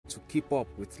keep up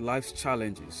with life's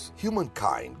challenges.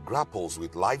 Humankind grapples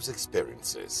with life's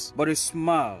experiences, But a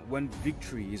smile when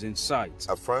victory is in sight.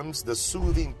 affirms the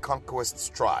soothing conquest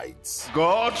strides.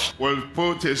 God will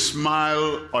put a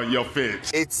smile on your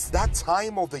face. It's that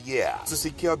time of the year to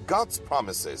secure God's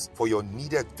promises for your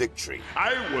needed victory.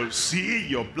 I will see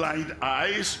your blind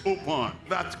eyes open.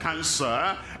 That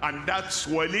cancer and that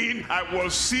swelling, I will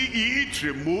see it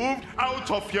removed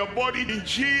out of your body in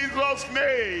Jesus'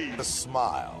 name. The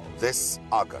smile this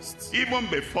August. Even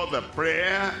before the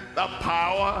prayer, the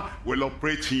power will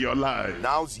operate in your life.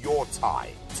 Now's your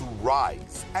time to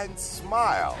rise and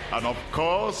smile. And of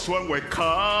course, when we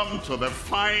come to the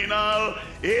final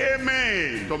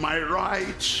amen, to my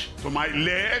right, to my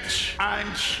left, and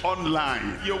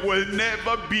online, you will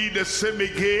never be the same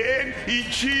again in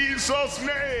Jesus'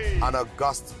 name. An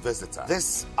august visitor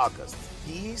this August.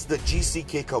 He is the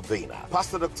GCK convener,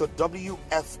 Pastor Dr.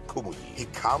 W.F. Kumuyi. He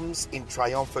comes in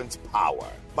triumphant power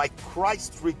by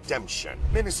Christ's redemption,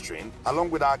 ministering along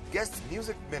with our guest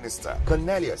music minister,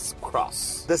 Cornelius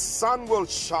Cross. The sun will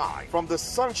shine from the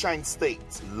Sunshine State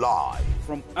live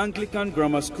From Anglican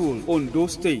Grammar School, Ondo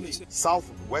State,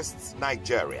 Southwest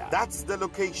Nigeria. That's the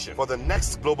location for the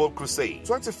next Global Crusade,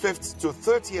 25th to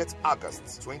 30th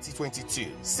August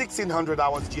 2022, 1600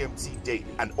 hours GMT daily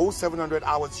and 0700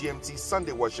 hours GMT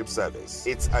Sunday worship service.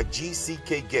 It's a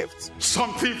GCK gift.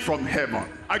 Something from heaven,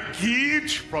 a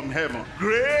gift from heaven,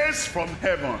 grace from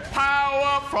heaven,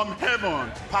 power from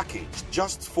heaven. Package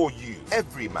just for you.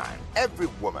 Every man, every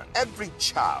woman, every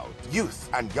child, youth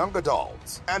and young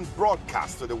adults, and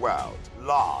broadcast to the world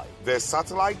live via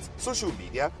satellite, social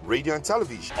media, radio and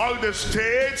television. All the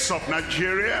states of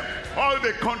Nigeria, all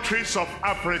the countries of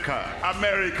Africa,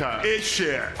 America,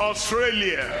 Asia,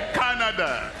 Australia,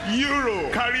 Canada,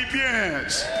 Europe,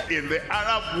 Caribbeans, in the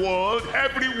Arab world,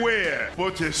 everywhere.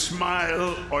 Put a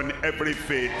smile on every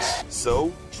face.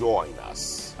 So join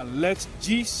us and let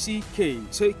GCK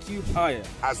take you higher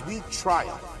as we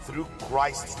triumph through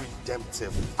Christ's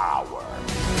redemptive power.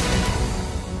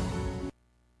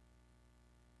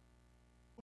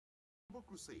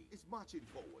 Crusade is marching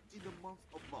forward in the month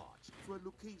of March to a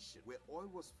location where oil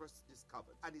was first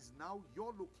discovered and is now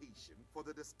your location for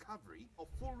the discovery of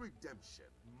full redemption.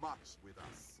 March with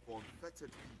us for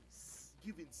unfettered peace,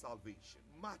 giving salvation.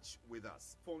 March with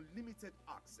us for unlimited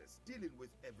access, dealing with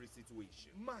every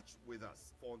situation. March with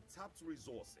us for untapped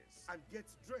resources and get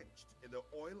drenched in the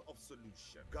oil of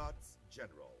solution. God's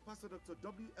General, Pastor Dr.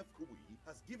 W.F. Kumuyi,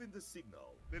 has given the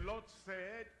signal. The Lord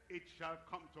said, it shall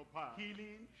come to pass.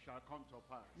 Healing shall come to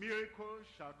pass. Miracles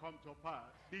shall come to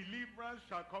pass. Deliverance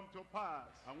shall come to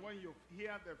pass. And when you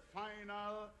hear the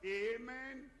final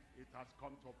amen, it has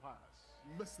come to pass.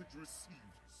 Message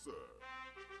received, sir.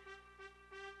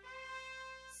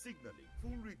 Signaling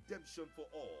full redemption for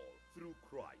all through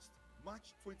Christ.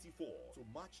 March 24 to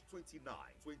March 29,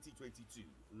 2022.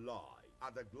 Live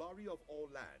at the Glory of All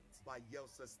Lands by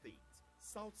Yelsa State,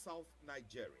 South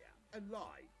Nigeria. And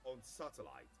live on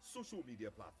satellite, social media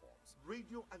platforms,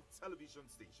 radio and television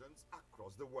stations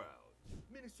across the world.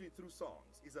 Ministry through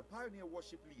songs is a pioneer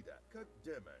worship leader, Kirk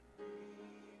Derman.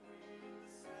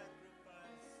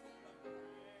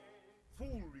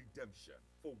 Full redemption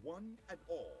for one and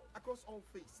all, across all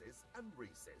faces and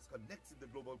races, connecting the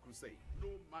Global Crusade. No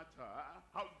matter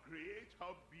how great,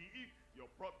 how big your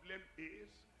problem is,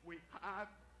 we have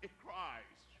a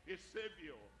Christ, a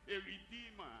Savior, a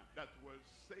Redeemer that will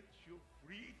set you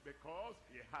free because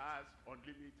He has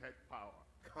unlimited power.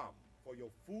 Come for your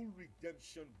full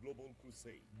redemption Global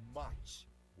Crusade. March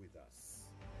with us.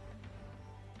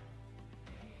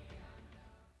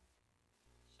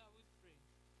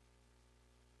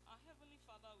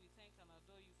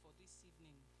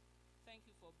 Thank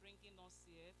you for bringing us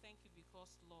here. Thank you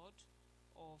because, Lord,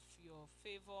 of your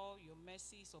favor, your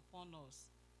mercies upon us.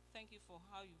 Thank you for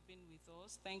how you've been with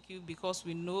us. Thank you because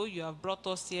we know you have brought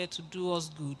us here to do us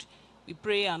good. We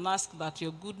pray and ask that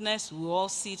your goodness will all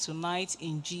see tonight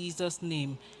in Jesus'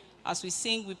 name. As we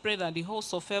sing, we pray that the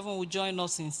host of heaven will join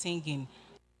us in singing.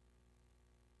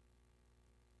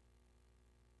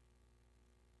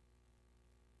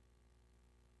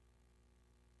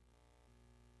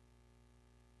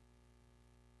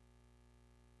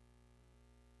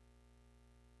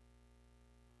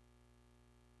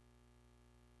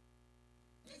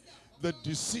 The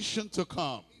decision to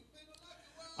come.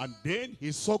 And then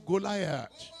he saw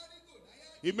Goliath.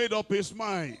 He made up his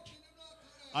mind.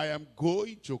 I am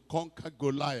going to conquer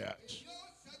Goliath.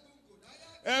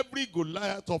 Every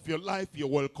Goliath of your life you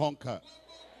will conquer.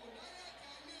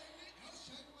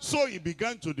 So he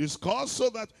began to discuss so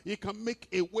that he can make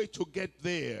a way to get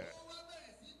there.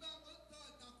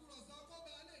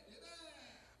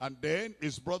 And then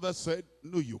his brother said,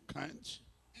 no, you can't.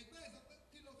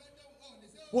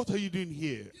 What are you doing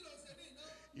here?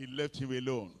 He left him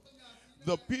alone.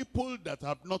 The people that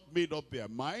have not made up their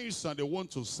minds and they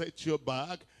want to set you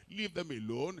back, leave them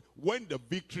alone. When the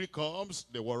victory comes,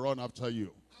 they will run after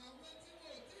you.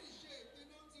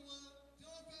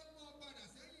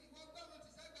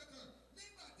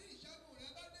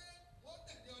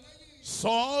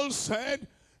 Saul said,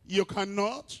 you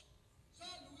cannot.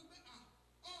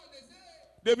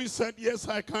 David said, yes,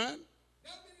 I can.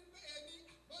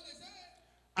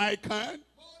 I can.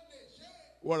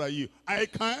 What are you? I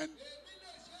can.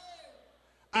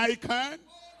 I can.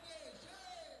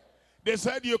 They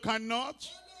said, you cannot.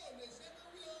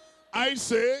 I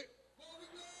say.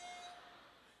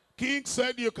 King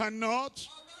said, you cannot.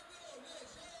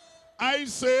 I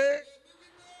say.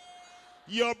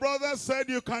 Your brother said,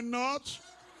 you cannot.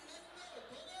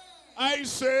 I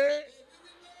say.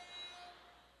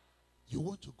 You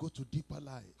want to go to deeper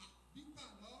life.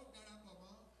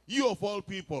 You of all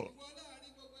people.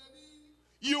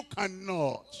 You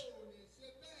cannot.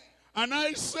 And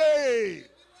I say,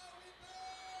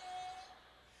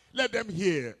 let them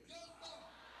hear.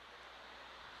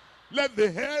 Let the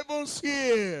heavens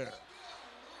hear.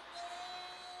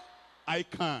 I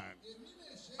can.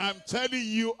 I'm telling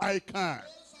you I can.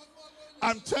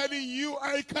 I'm telling you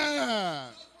I can.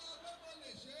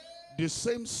 The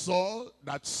same Saul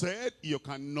that said you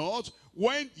cannot,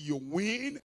 when you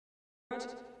win.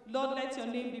 Lord, let your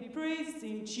name be praised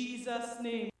in Jesus'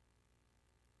 name.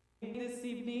 This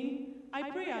evening, I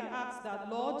pray and ask that,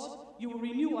 Lord, you will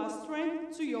renew our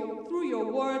strength through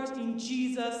your word in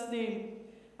Jesus' name.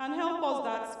 And help us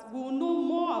that we will know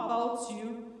more about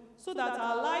you, so that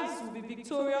our lives will be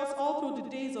victorious all through the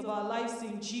days of our lives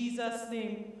in Jesus'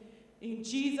 name. In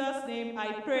Jesus' name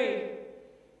I pray.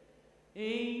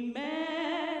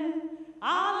 Amen.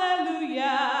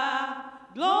 Hallelujah.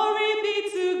 Glory be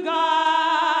to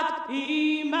God.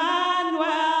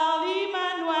 Emmanuel,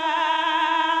 Emmanuel.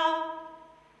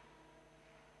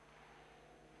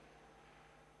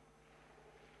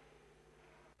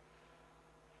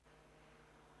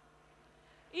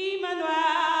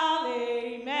 Emmanuel,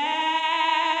 amen.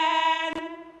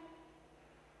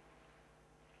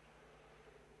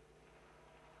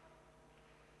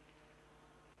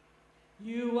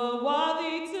 You are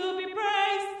worthy to be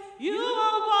praised. You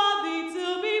are worthy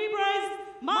to be praised.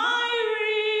 My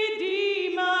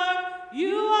Redeemer,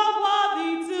 you are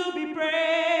worthy to be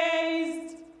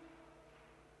praised.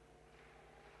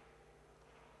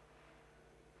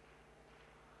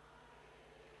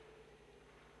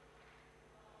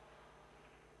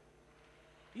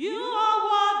 You are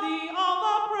worthy of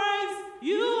our praise.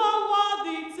 You are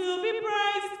worthy to be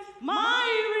praised. My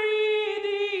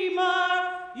Redeemer,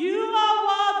 you are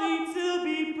worthy to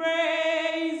be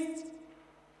praised.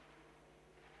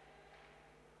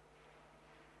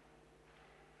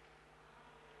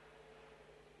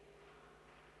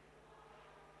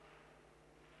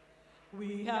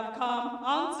 We have come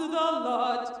unto the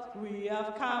Lord. We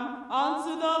have come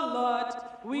unto the Lord.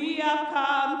 We have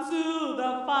come to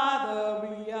the Father.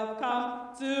 We have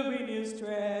come to renew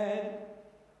strength.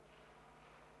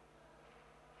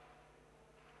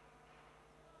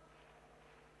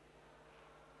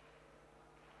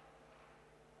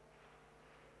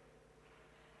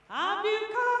 Have you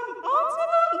come unto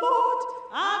the Lord?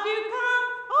 Have you come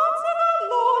unto the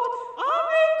Lord? Have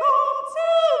you come to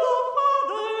the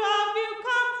Father? Have you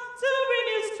come to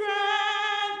renew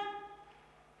strength?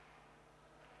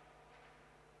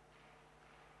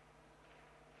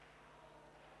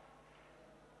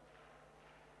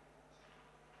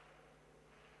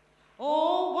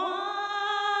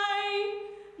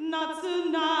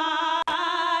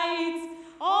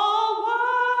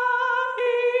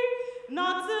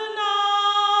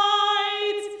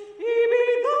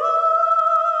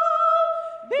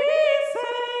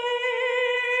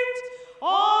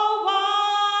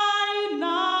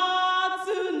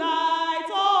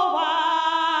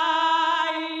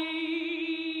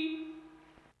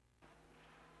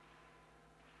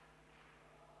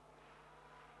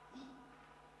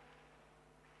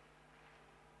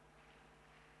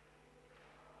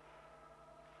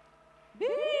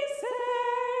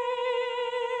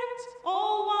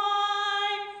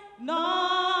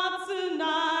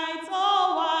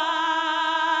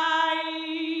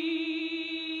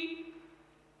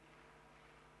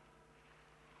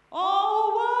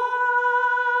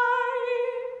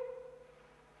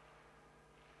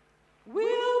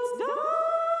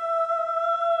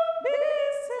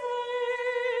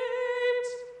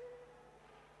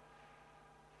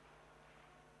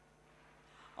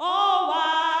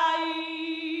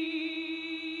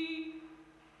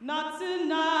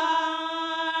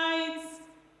 tonight.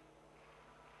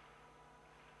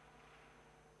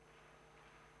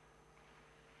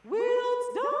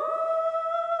 Wilt thou?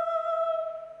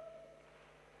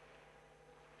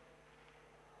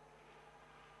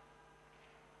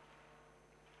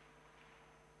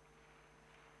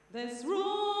 There's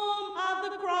room at the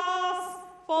cross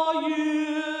for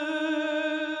you.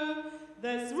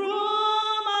 There's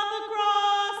room at the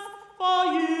cross for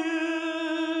you.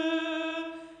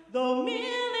 Though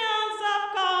millions have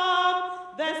come,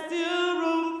 there's still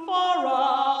room for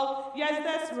all. Yes,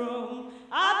 there's room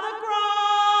at the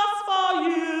cross for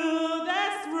you.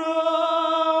 There's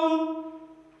room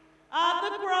at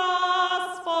the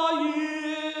cross for you.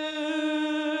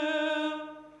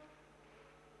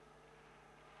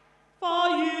 For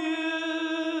you,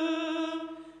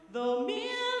 though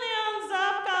millions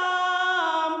have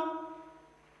come,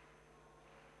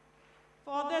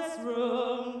 for this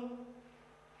room.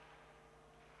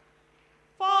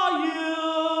 For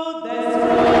you, there's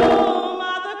room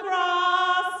at the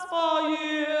cross for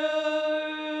you.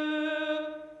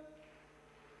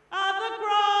 At the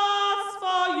cross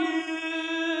for you,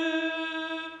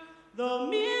 though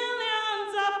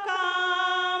millions have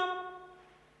come.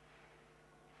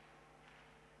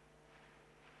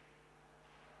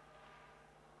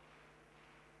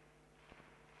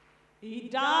 He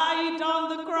died on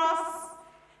the cross.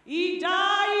 He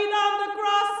died on the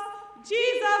cross.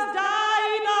 Jesus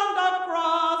died on the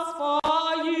cross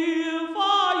for you,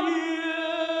 for you.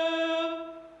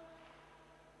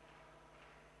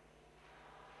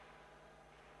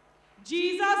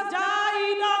 Jesus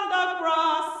died on the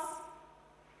cross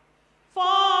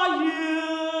for you.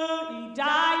 He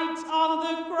died on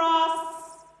the cross.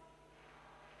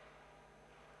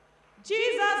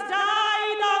 Jesus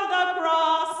died on the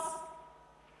cross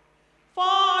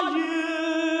for you.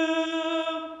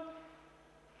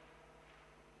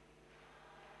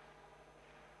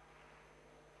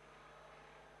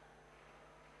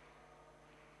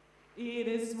 It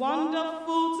is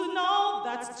wonderful to know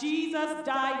that Jesus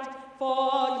died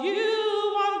for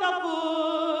you. Wonderful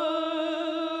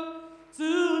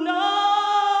to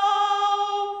know.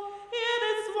 It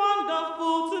is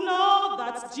wonderful to know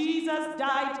that Jesus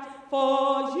died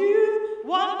for you.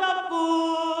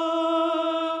 Wonderful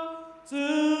to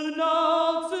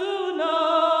know, to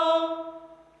know.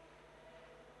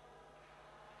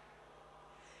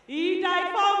 He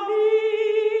died for me.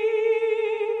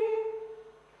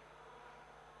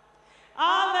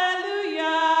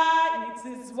 Hallelujah. It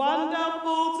is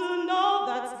wonderful to know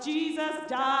that Jesus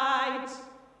died.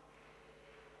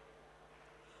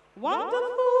 Wonderful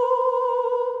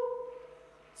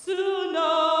to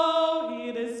know.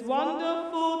 It is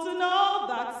wonderful to know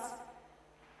that.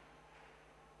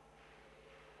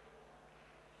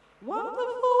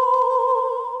 Wonderful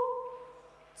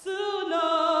to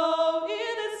know.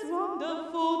 It is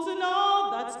wonderful to know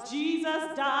that Jesus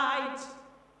died.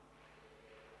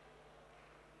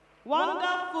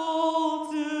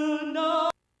 Wonderful to know,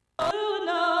 to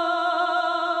know.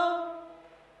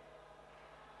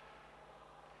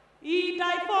 He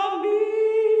died for me.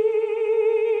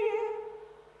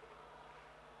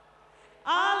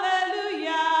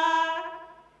 Hallelujah.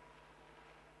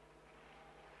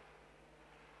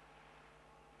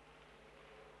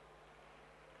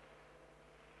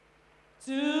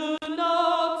 To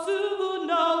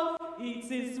know,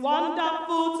 it is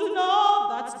wonderful to know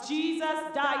that Jesus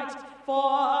died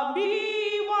for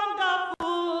me. Wonderful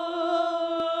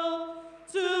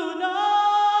to know,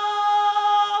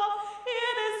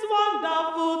 it is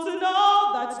wonderful to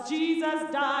know that Jesus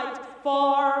died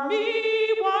for me.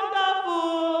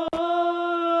 Wonderful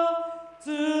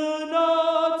to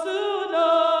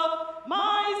know,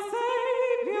 my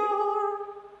Savior,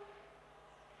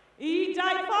 He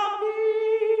died for me.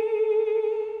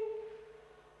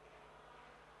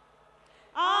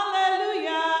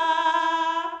 Hallelujah.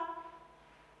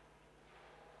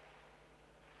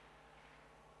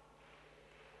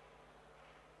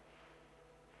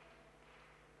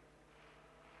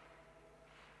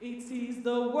 It is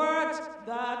the word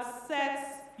that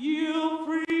sets you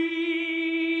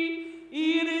free.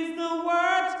 It is the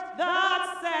word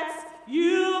that sets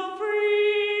you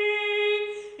free.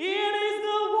 It is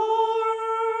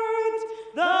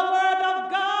the word of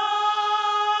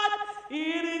God.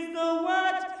 It is the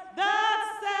word that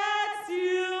sets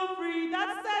you free,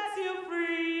 that sets you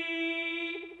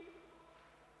free.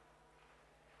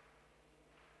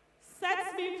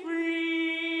 Sets me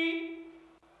free.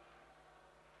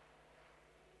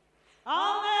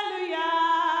 Hallelujah.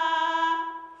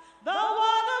 The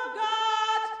word of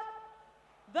God,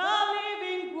 the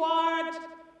living word.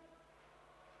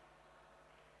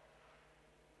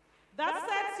 that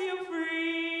sets you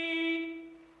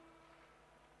free.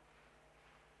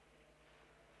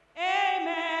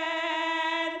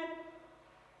 Amen.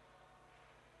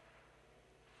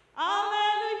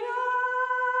 Hallelujah.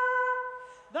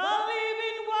 The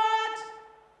living word,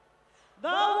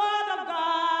 the word of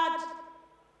God,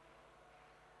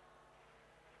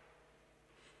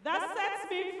 that sets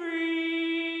me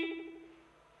free.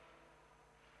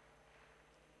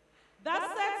 That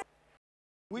sets,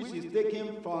 which is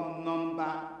taken from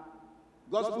number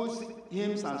Gospel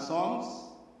Hymns and Songs,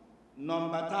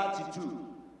 number 32.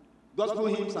 Gospel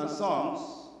Hymns and Songs,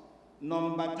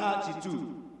 number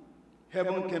 32.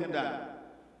 Heaven came down.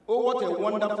 Oh, what a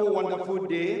wonderful, wonderful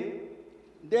day.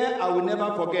 There I will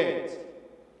never forget.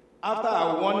 After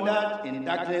I wandered in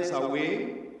darkness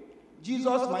away,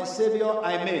 Jesus, my Savior,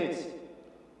 I met.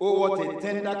 Oh, what a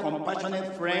tender,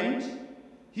 compassionate friend.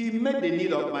 He met the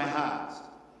need of my heart.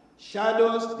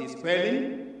 Shadows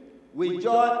dispelling, with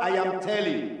joy I am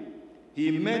telling,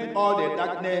 he made all the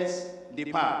darkness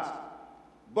depart.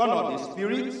 Born of the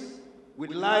Spirit,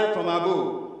 with life from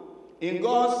above, in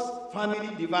God's family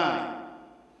divine,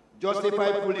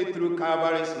 justified fully through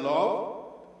Calvary's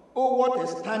love. Oh, what a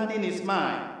standing is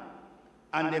mine.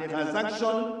 And the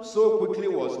transaction so quickly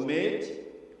was made.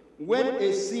 When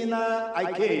a sinner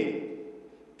I came,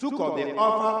 took of the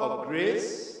offer of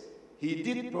grace, he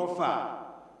did proffer.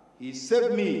 He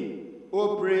saved me,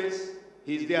 oh praise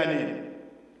his dear name.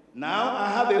 Now I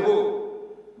have a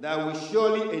hope that will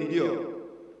surely endure.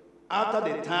 After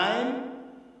the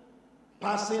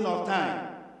passing of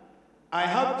time, I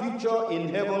have future in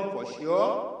heaven for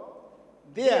sure.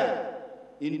 There,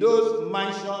 in those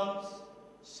mansions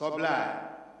sublime.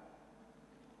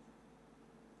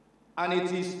 And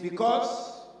it is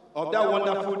because of that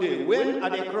wonderful day when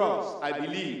at the cross I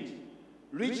believed,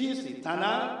 riches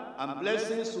eternal and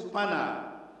blessings supernal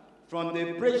from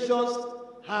the precious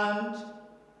hand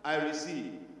I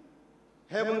received.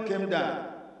 Heaven came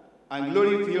down and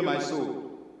glory filled my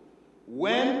soul.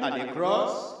 When at the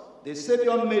cross the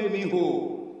Savior made me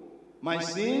whole, my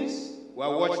sins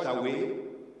were washed away,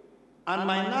 and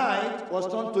my night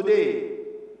was turned to day.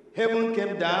 Heaven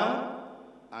came down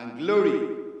and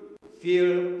glory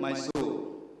filled my soul.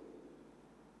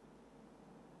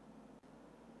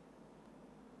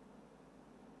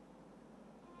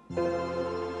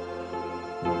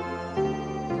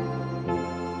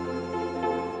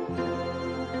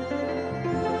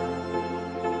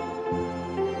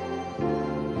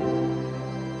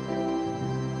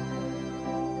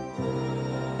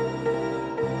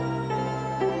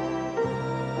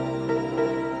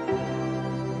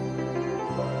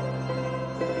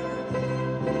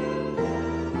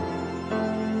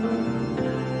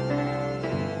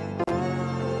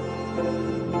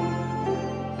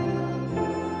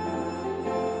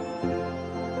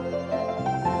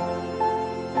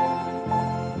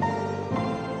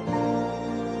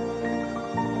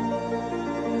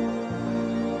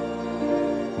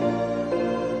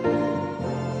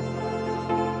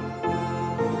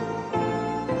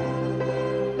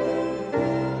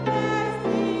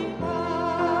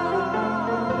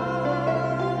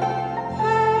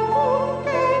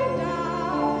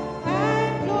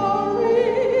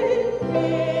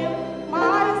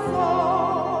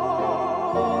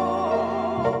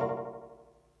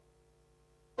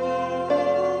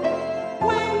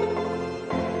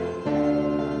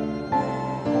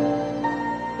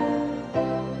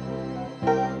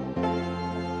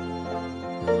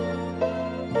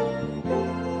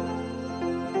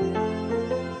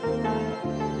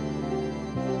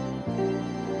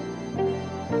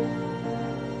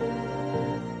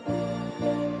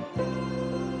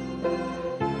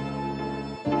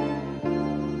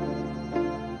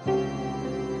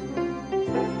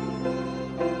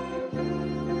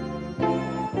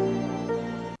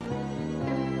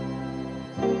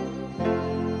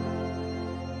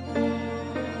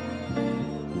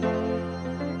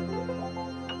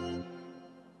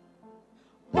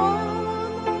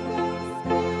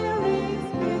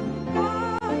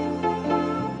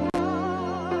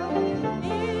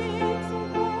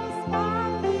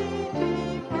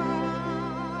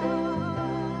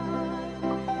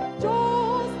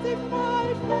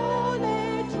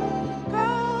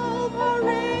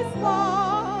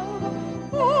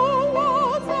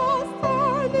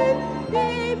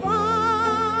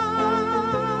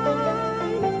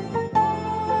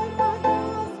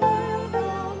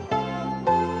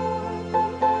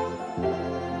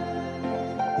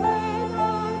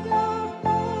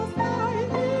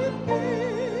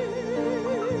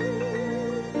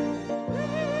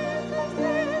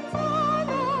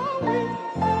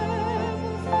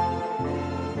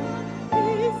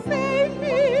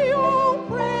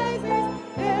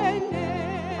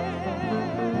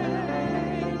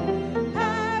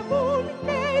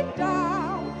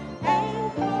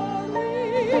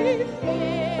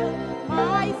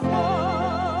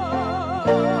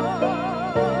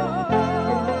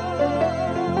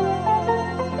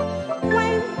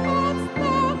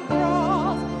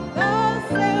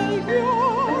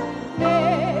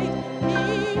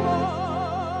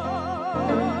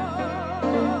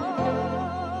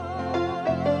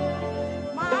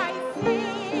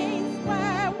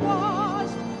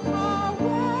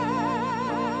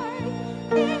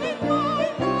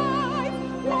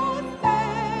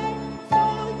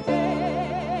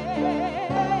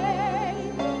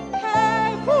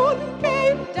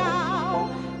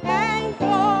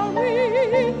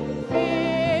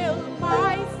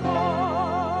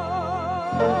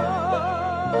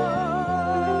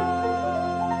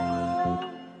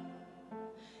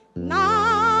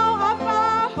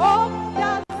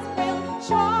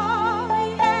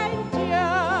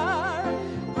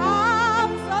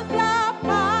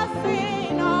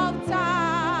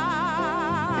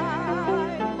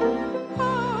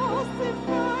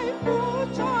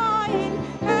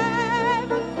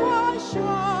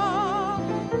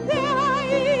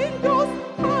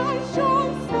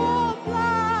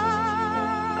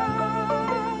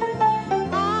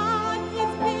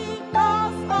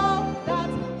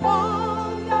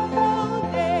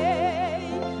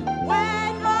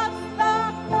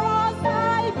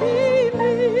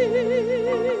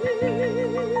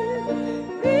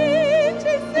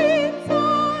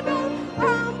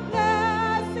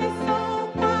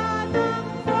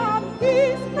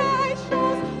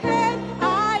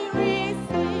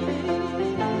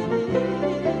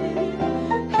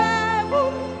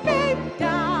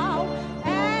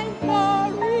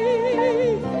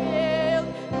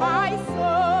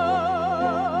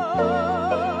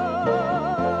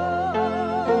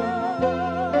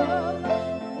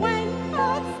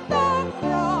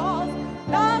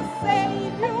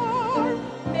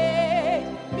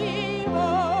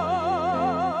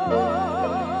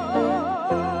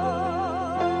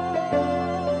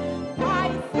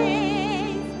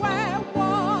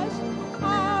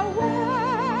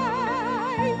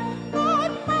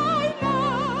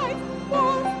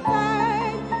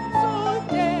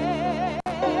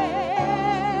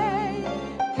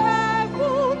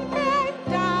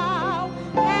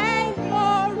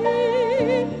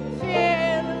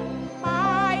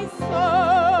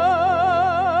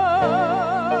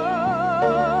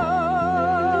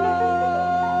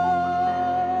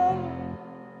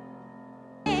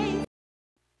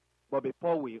 But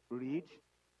before we read,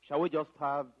 shall we just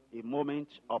have a moment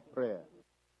of prayer?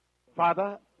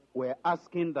 Father, we're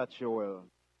asking that you will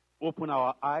open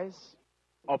our eyes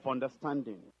of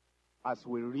understanding as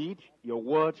we read your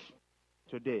word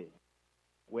today.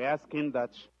 We're asking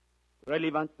that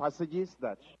relevant passages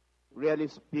that really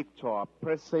speak to our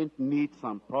present needs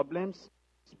and problems,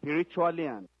 spiritually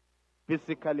and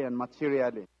physically and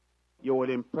materially, you will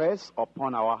impress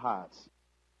upon our hearts.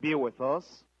 Be with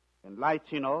us,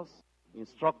 enlighten us,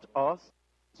 instruct us,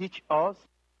 teach us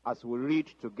as we read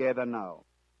together now.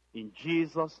 In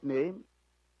Jesus' name,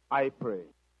 I pray.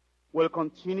 We'll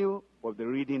continue with the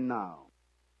reading now.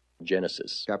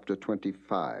 Genesis. Chapter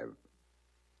 25.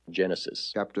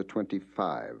 Genesis. Chapter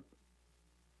 25.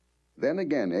 Then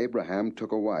again Abraham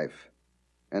took a wife,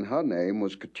 and her name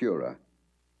was Keturah.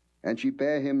 And she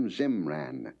bare him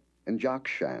Zimran, and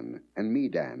Jokshan, and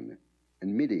Medan,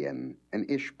 and Midian, and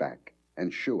Ishbak,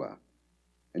 and Shua.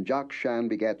 And Jokshan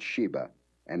begat Sheba,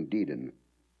 and Dedan.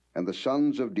 And the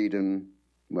sons of Dedan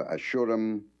were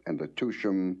Ashuram, and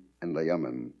Letushim, and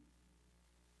Leumim.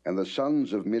 And the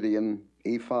sons of Midian,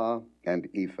 Ephah, and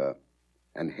Ephah,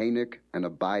 and Hanok, and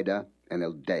Abida, and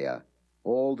Eldaah.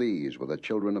 All these were the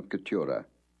children of Keturah.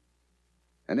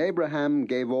 And Abraham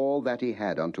gave all that he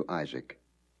had unto Isaac.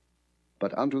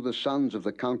 But unto the sons of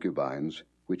the concubines,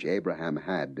 which Abraham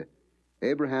had,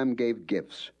 Abraham gave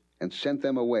gifts, and sent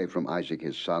them away from Isaac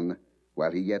his son,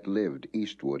 while he yet lived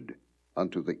eastward,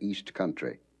 unto the east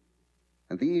country.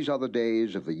 And these are the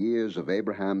days of the years of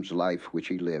Abraham's life which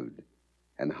he lived,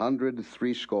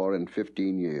 160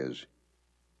 years.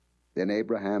 Then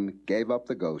Abraham gave up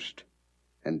the ghost,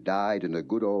 and died in a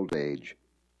good old age,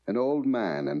 an old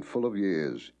man and full of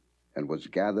years, and was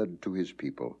gathered to his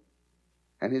people.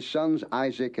 And his sons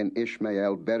Isaac and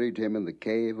Ishmael buried him in the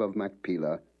cave of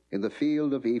Machpelah, in the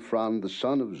field of Ephron the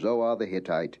son of Zoar the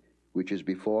Hittite, which is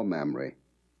before Mamre.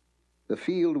 The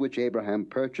field which Abraham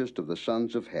purchased of the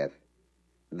sons of Heth,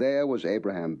 there was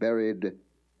Abraham buried,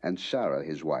 and Sarah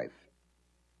his wife.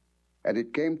 And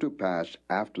it came to pass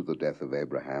after the death of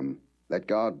Abraham, that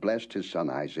God blessed his son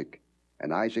Isaac,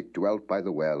 and Isaac dwelt by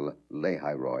the well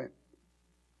Lahairoi.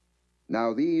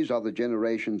 Now these are the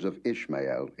generations of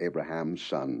Ishmael, Abraham's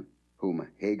son, whom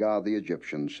Hagar the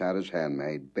Egyptian, Sarah's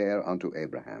handmaid, bare unto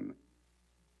Abraham.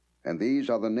 And these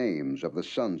are the names of the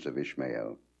sons of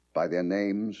Ishmael, by their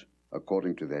names,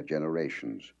 according to their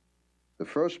generations. The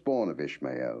firstborn of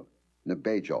Ishmael,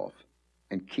 Nebajoth,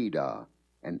 and Kedar,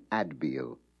 and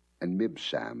Adbeel, and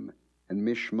Mibsam, and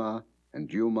Mishma, and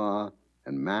Dumah,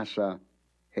 and Massa,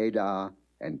 Hadar,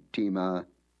 and Tema,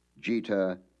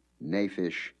 Jether,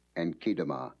 Naphish, and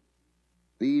Kedemah.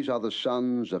 These are the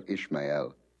sons of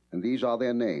Ishmael, and these are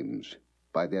their names,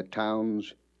 by their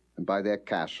towns, and by their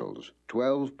castles,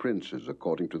 12 princes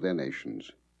according to their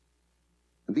nations.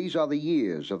 And these are the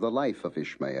years of the life of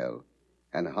Ishmael,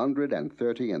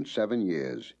 137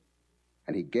 years.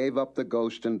 And he gave up the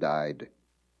ghost and died,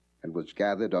 and was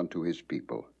gathered unto his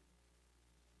people.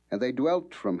 And they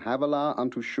dwelt from Havilah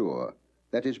unto Shur,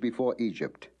 that is before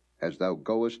Egypt, as thou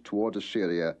goest toward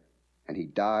Assyria, and he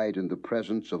died in the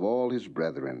presence of all his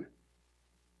brethren.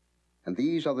 And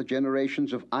these are the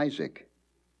generations of Isaac,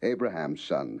 Abraham's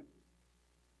son.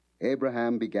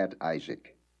 Abraham begat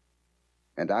Isaac.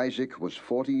 And Isaac was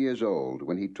 40 years old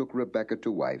when he took Rebekah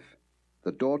to wife,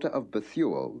 the daughter of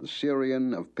Bethuel, the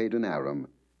Syrian of Padan Aram,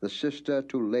 the sister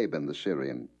to Laban the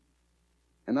Syrian.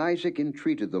 And Isaac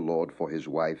entreated the Lord for his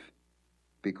wife,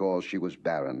 because she was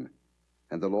barren.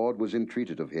 And the Lord was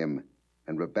entreated of him,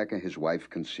 and Rebekah his wife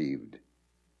conceived.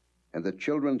 And the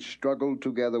children struggled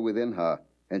together within her,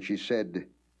 and she said,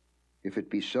 If it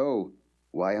be so,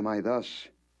 why am I thus?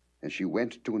 And she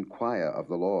went to inquire of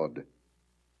the Lord.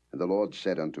 And the Lord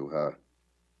said unto her,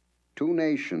 2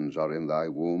 nations are in thy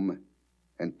womb,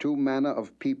 and 2 manner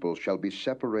of people shall be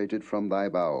separated from thy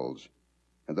bowels.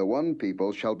 And the one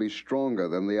people shall be stronger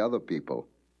than the other people,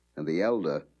 and the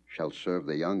elder shall serve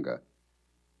the younger.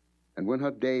 And when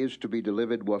her days to be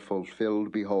delivered were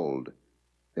fulfilled, behold,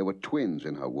 there were twins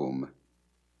in her womb.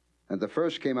 And the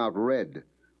first came out red,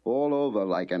 all over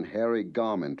like an hairy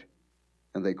garment,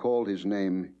 and they called his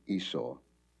name Esau.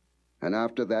 And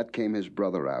after that came his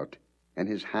brother out, and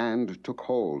his hand took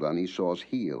hold on Esau's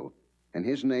heel, and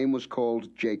his name was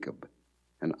called Jacob.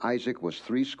 And Isaac was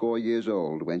 80 years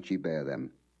old when she bare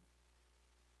them.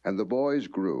 And the boys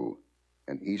grew,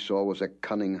 and Esau was a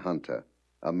cunning hunter,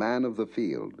 a man of the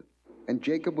field, and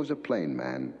Jacob was a plain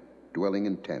man, dwelling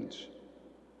in tents.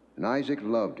 And Isaac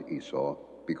loved Esau,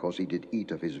 because he did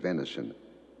eat of his venison,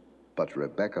 but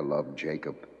Rebekah loved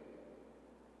Jacob.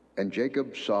 And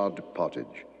Jacob sawed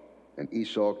pottage, and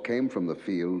Esau came from the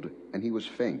field, and he was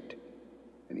faint.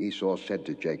 And Esau said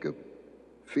to Jacob,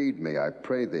 Feed me, I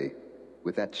pray thee,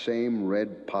 with that same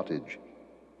red pottage,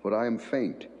 for I am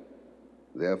faint.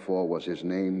 Therefore was his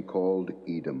name called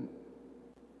Edom.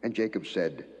 And Jacob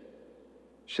said,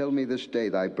 Sell me this day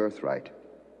thy birthright.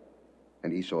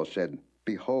 And Esau said,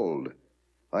 Behold,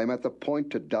 I am at the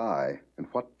point to die, and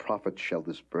what profit shall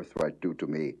this birthright do to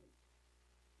me?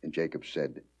 And Jacob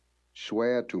said,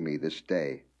 Swear to me this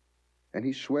day. And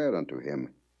he sware unto him,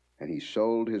 and he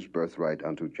sold his birthright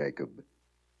unto Jacob.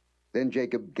 Then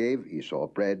Jacob gave Esau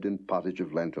bread and pottage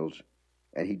of lentils,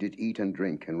 and he did eat and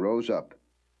drink, and rose up,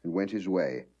 and went his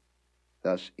way.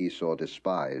 Thus Esau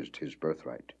despised his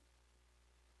birthright.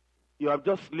 You have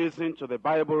just listened to the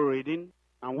Bible reading,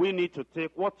 and we need to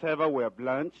take whatever we have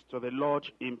learned to the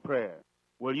Lord in prayer.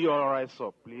 Will you all rise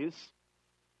up, please?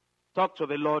 Talk to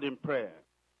the Lord in prayer.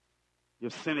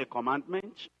 You've seen a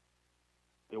commandment,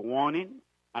 a warning,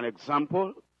 an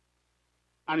example,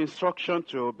 an instruction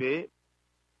to obey,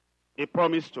 a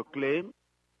promise to claim.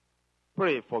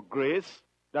 Pray for grace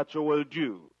that you will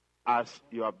do as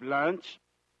you have learned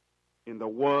in the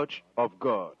Word of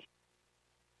God.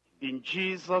 In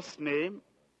Jesus' name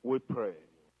we pray.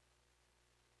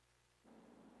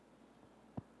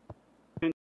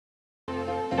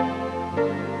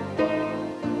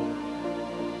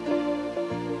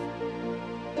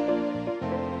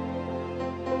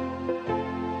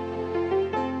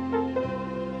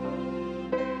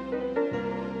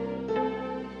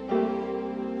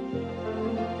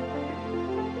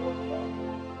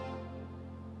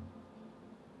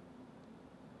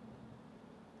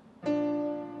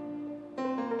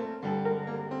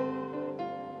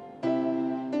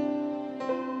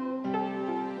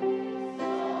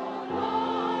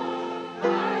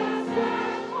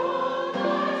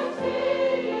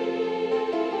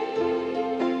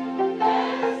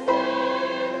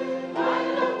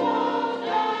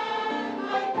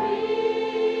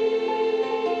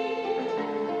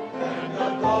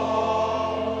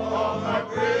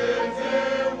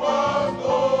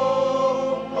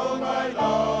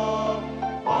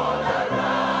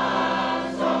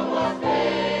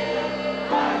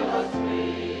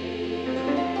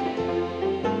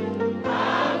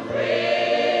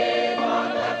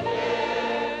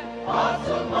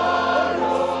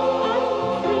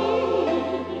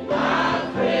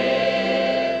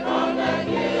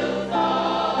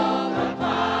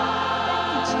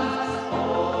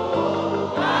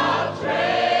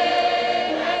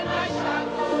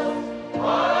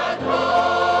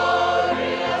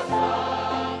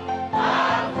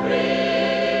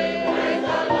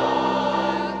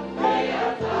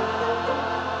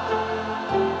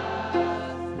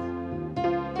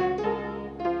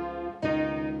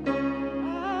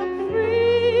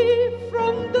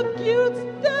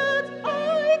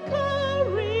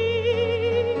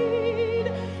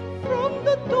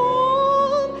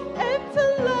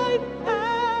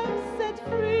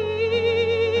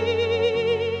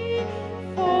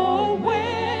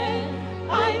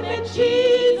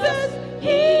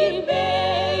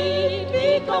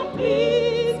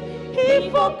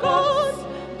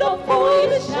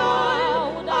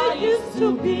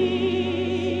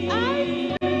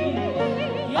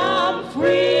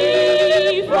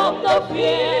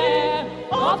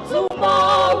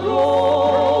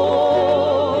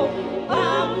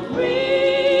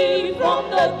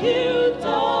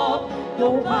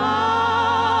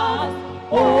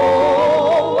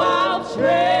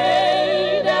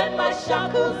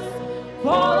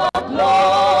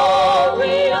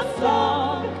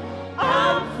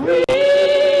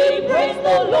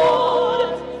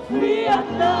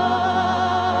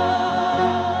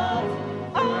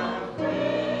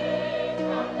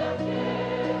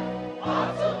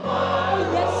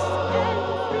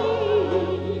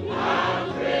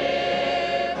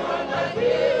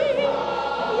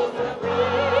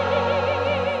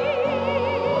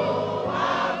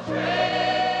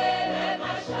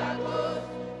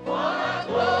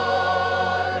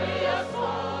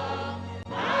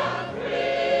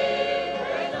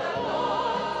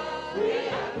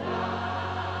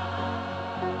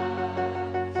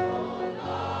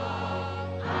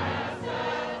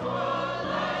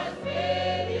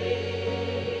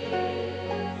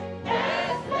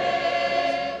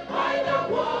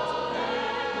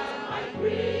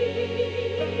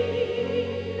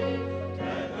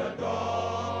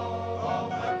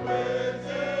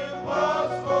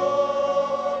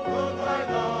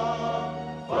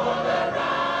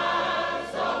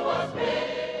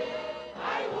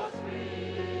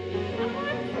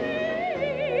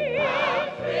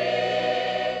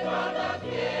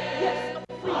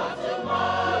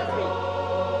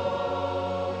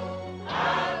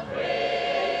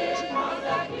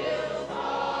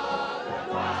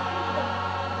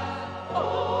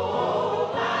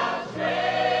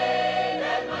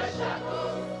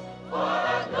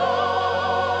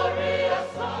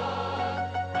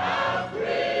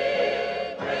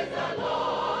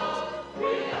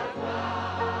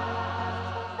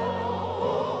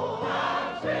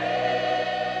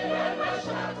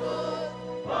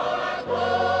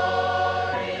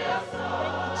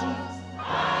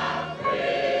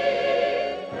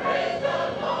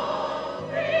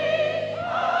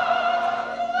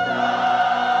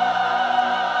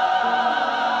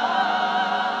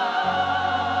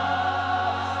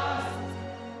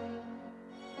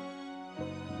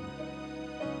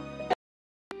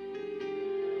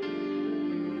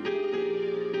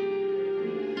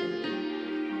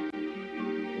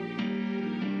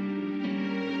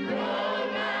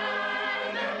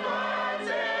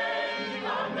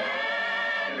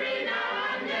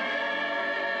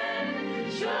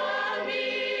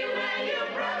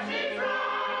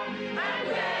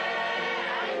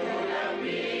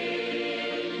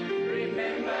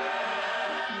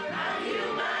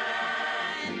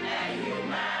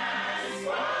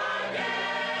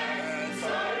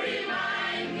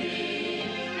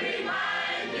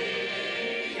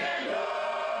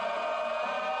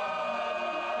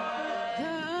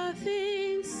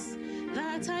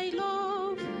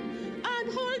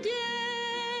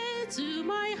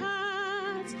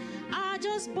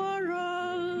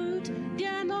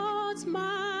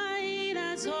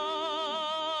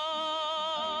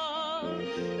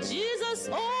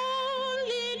 Jesus,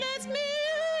 only let me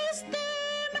use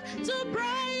them to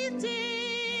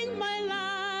brighten my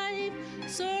life.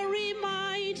 So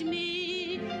remind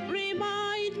me,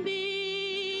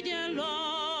 dear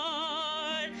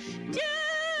Lord.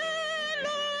 Dear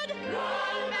Lord,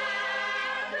 roll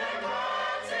back the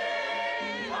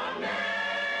curtain of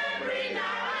memory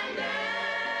now and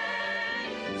then.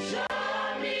 Show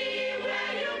me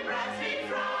where you brought me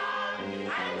from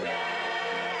and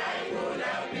where I could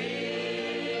have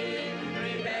been.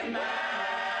 Remember,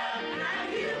 I'm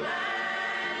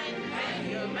human, and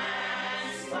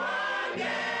humans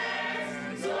forget.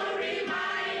 So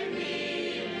remind me,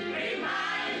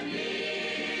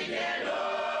 dear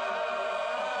Lord.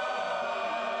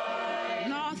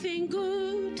 Nothing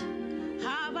good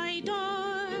have I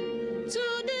done to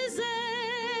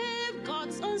deserve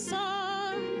God's own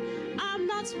son. I'm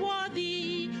not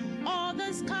worthy of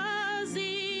the scars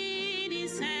in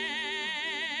his hand.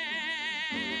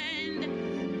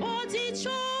 But he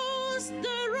chose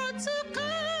the road to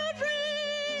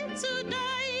Calvary to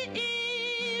die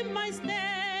in my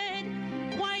stead.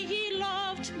 Why he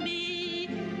loved me,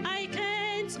 I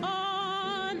can't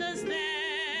understand.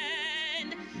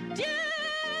 Dear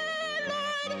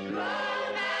Lord,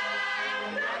 roll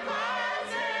back the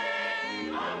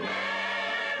curtain of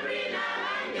memory now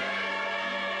and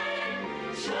then.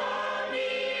 Show me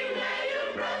where you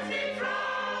brought me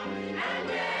from and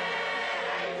where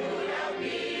I could have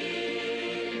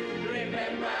been.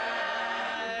 Remember,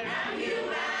 I'm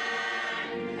human,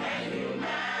 and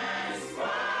humans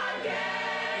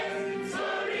forget. So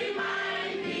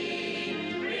remind me,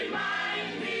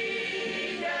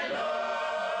 dear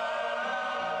Lord.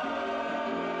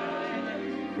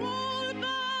 Roll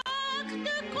back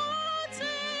the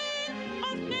curtain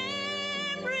of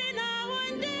memory now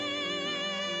and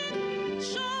then.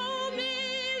 Show me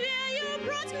where you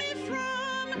brought me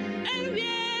from and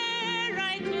where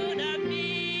I could have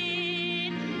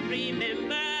been.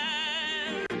 Remember,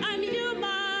 I'm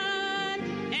human,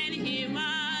 and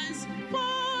humans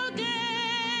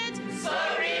forget. So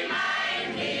remind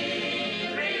me,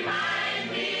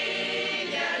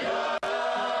 dear Lord.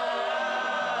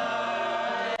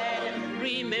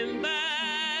 Remember,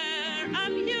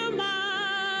 I'm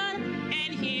human,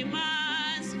 and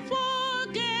humans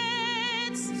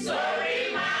forget. So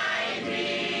remind me,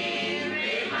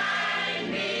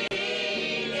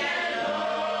 dear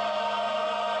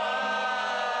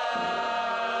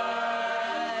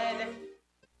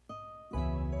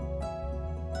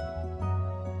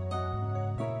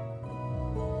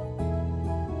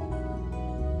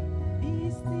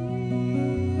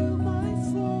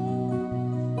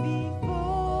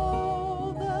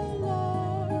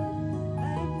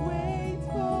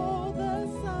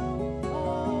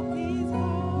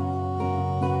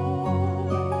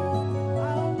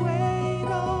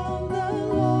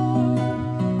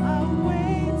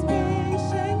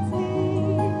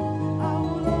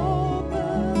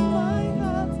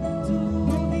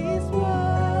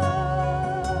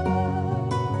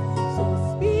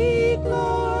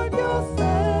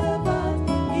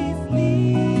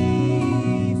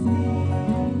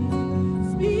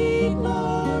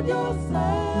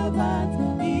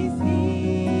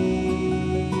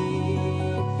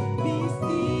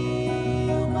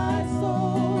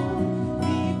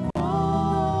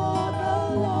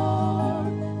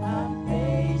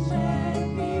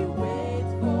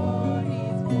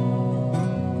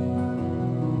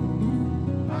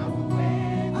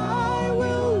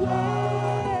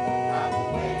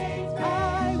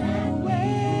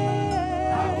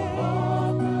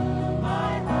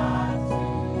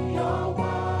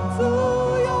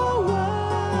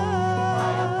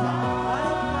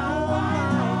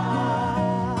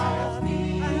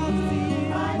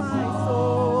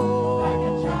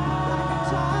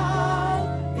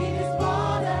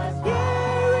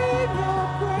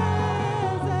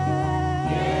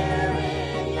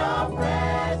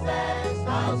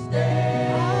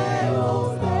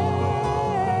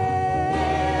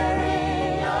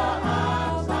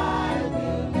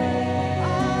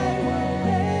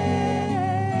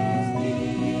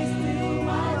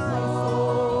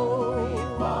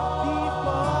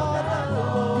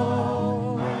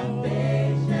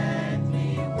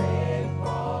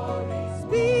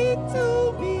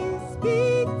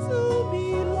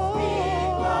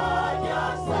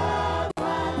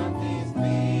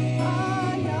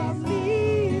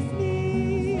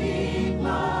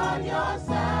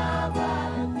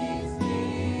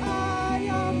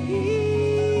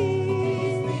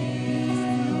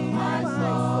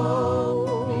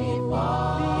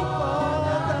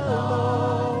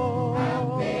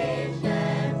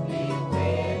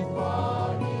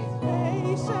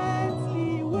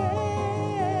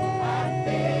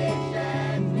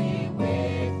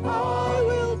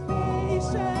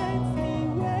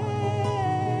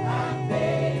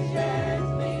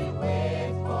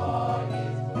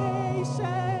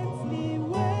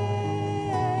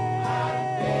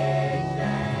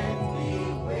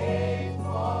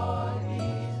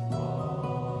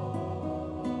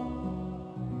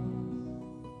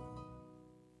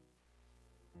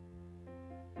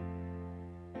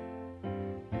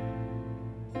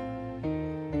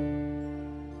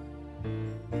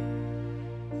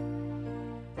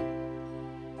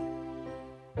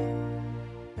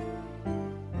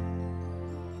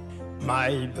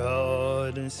My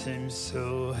burden seems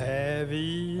so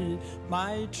heavy,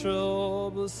 my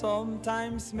troubles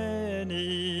sometimes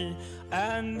many,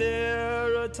 and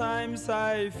there are times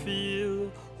I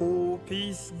feel hope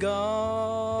is gone.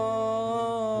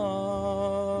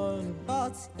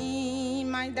 But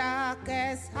in my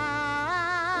darkest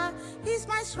hour, He's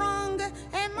my strong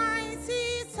and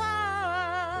mighty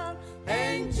tower,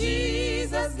 and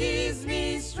Jesus gives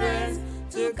me strength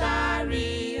to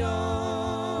carry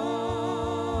on.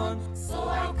 So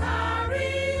I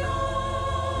carry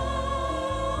on,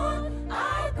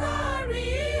 I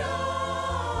carry on,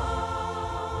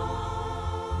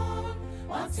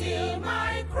 until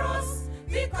my cross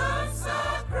becomes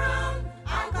a crown.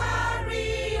 I'll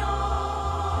carry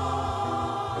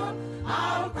on,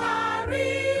 I'll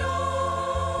carry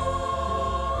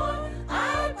on,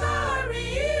 I'll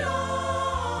carry on.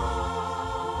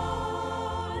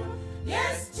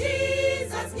 Yes,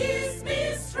 Jesus gives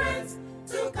me strength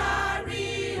to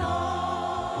carry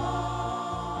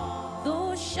on.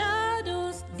 Though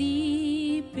shadows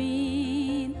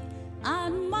deepen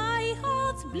and my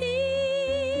heart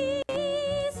bleeds,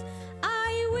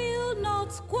 I will not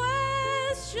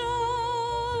question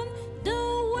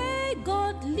the way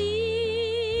God leads.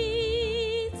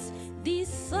 This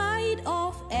side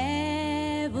of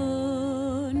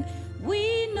heaven,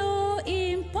 we know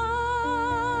in part.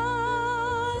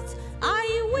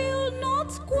 I will not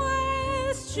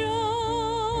question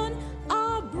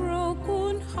a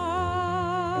broken heart.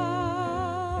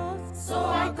 So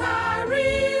I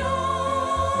carry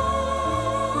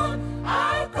on,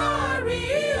 I'll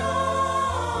carry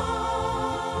on,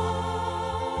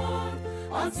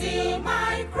 until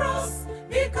my cross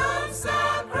becomes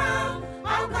a crown.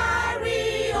 I'll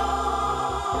carry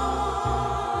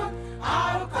on,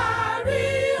 I'll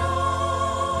carry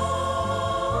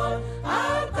on,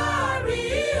 I'll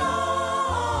carry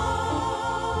on.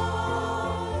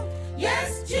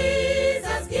 Yes,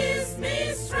 Jesus gives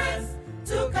me strength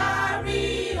to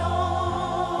carry on.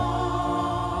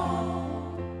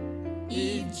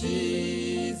 If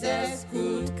Jesus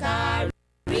could carry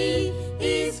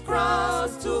His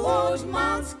cross to old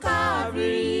Mount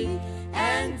Calvary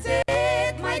and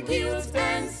take my guilt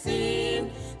and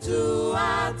sin to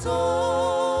atone,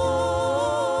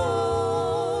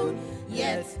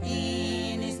 yet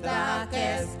in His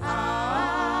darkest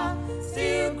hour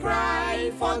still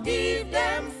cry, forgive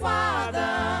them,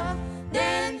 Father,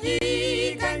 then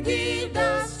He can give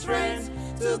the strength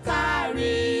to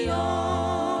carry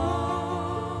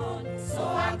on. So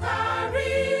I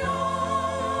carry on,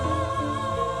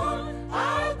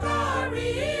 I'll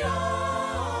carry on,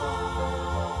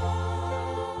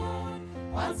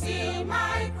 until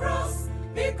my cross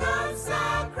becomes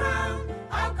a crown.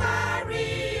 I'll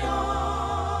carry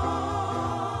on,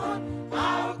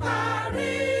 I'll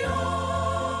carry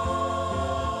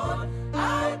on,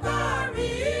 I'll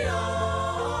carry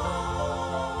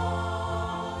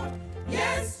on.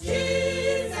 Yes,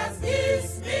 Jesus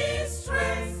gives me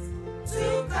strength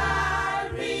to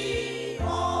carry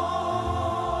on.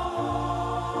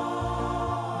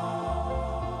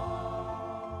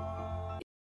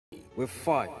 We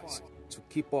fight to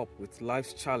keep up with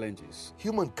life's challenges,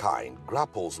 Humankind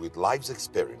grapples with life's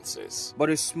experiences, but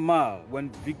a smile when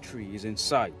victory is in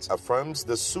sight. affirms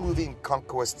the soothing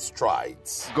conquest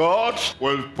strides. God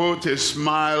will put a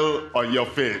smile on your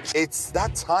face. It's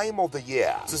that time of the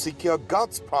year to secure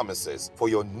God's promises for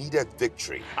your needed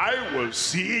victory. I will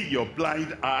see your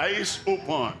blind eyes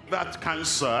open. That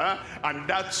cancer and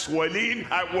that swelling,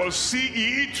 I will see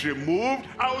it removed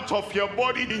out of your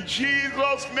body in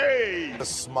Jesus' name. The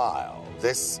smile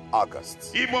this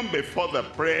August. Even before the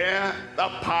prayer, the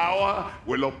power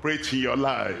will operate in your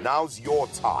life. Now's your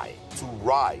time to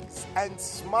rise and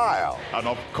smile. And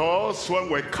of course, when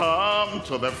we come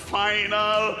to the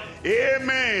final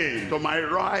amen, to my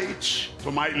right,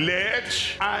 to my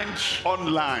left, and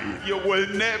online, you will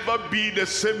never be the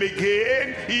same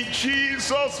again in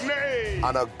Jesus' name.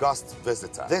 An august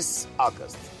visitor this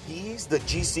August. He is the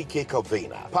GCK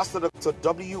convener, Pastor Dr.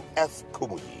 W.F.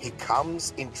 Kumuyi. He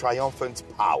comes in triumphant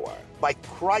power by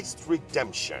Christ's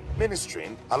redemption,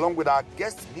 ministering along with our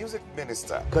guest music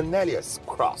minister, Cornelius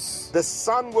Cross. The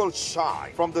sun will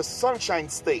shine from the Sunshine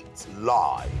State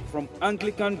live from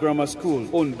Anglican Grammar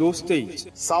School, Ondo State,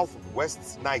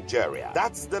 Southwest Nigeria.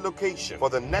 That's the location for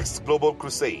the next Global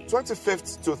Crusade,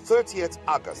 25th to 30th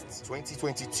August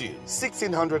 2022,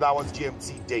 1600 hours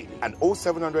GMT daily and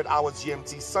 0700 hours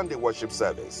GMT Sunday worship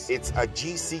service. It's a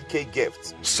GCK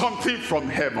gift. Something from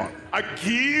heaven, a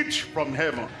gift from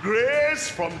heaven, grace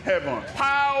from heaven,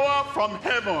 power from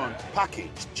heaven. Package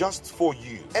just for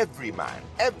you. Every man,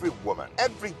 every woman,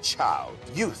 every child,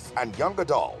 youth and young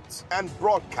adults, and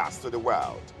broadcast to the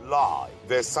world live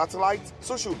via satellite,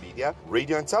 social media,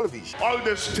 radio and television. All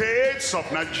the states of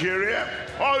Nigeria,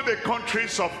 all the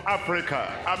countries of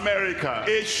Africa, America,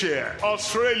 Asia,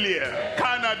 Australia,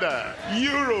 Canada,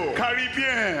 Europe,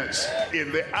 Caribbeans,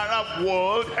 in the Arab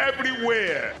world,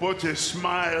 everywhere. Put a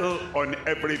smile on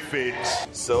every face.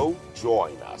 So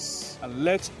join us and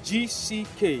let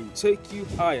GCK take you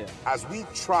higher as we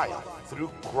triumph through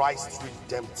Christ's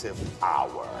redemptive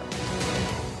power.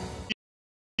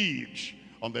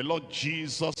 On the Lord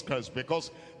Jesus Christ,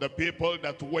 because the people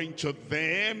that went to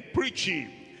them preaching,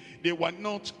 they were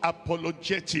not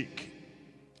apologetic,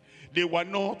 they were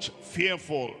not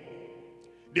fearful,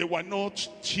 they were not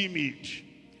timid,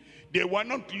 they were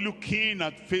not looking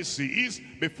at faces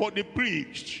before they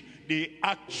preached. They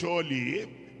actually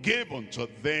gave unto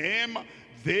them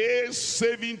their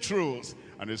saving truth,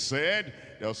 and they said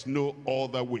there's no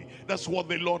other way. That's what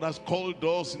the Lord has called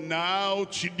us now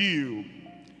to do.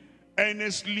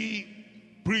 Earnestly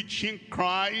preaching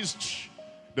Christ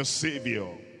the Savior.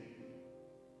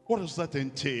 What does that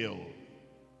entail?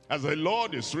 As the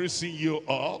Lord is raising you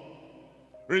up,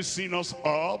 raising us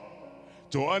up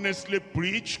to honestly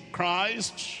preach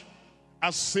Christ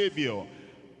as Savior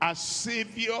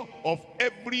of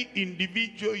every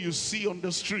individual you see on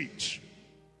the street,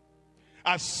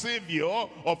 as Savior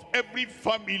of every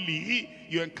family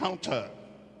you encounter,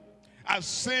 as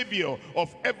Savior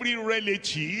of every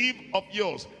relative of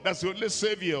yours. That's the only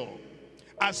Savior.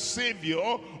 As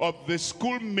Savior of the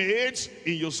schoolmates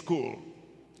in your school.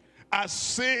 As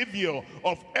Savior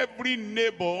of every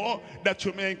neighbor that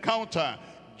you may encounter.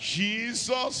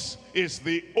 Jesus is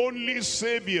the only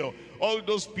Savior. All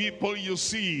those people you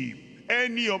see,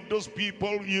 any of those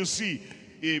people you see,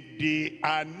 if they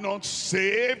are not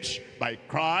saved by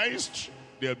Christ,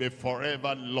 they'll be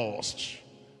forever lost.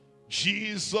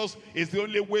 Jesus is the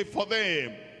only way for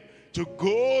them to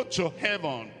go to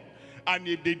heaven. And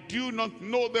if they do not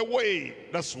know the way,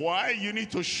 that's why you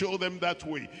need to show them that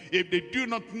way. If they do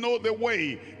not know the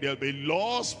way, they'll be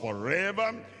lost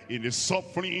forever in the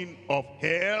suffering of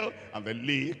hell and the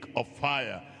lake of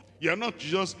fire. You're not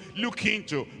just looking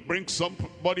to bring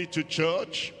somebody to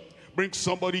church, bring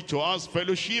somebody to house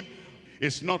fellowship.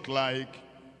 It's not like,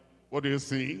 what do you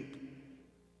think?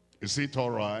 Is it all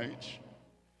right?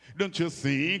 Don't you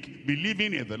think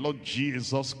believing in the Lord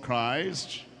Jesus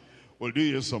Christ will do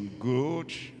you some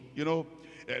good? You know,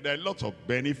 there are a lot of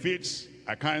benefits.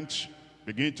 I can't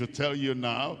begin to tell you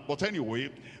now. But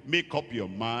anyway, make up your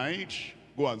mind.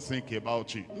 Go and think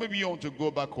about it. Maybe you want to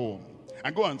go back home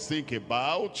and go and think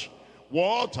about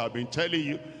what I've been telling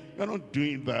you. You're not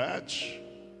doing that.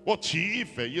 What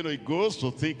if, he goes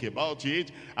to think about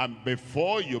it, and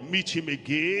before you meet him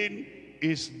again,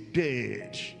 is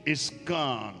dead, is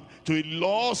gone to a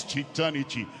lost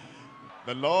eternity.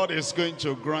 The Lord is going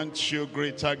to grant you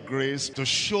greater grace to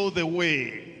show the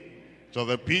way to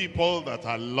the people that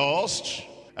are lost.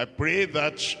 I pray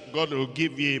that God will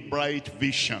give you a bright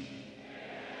vision,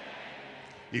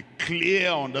 a clear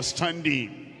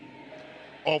understanding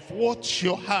of what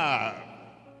you have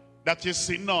that is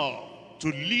enough to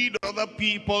lead other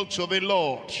people to the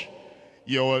Lord.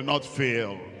 You will not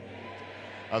fail.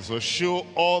 As you show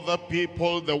other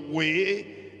people the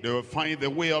way, they will find the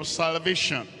way of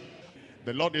salvation.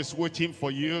 The Lord is waiting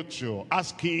for you to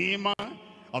ask him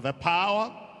of the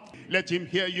power. Let him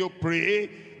hear you pray.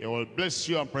 He will bless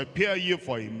you and prepare you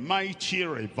for a mighty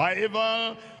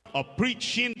revival of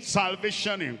preaching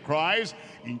salvation in Christ,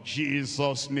 in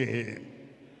Jesus' name.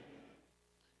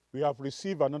 We have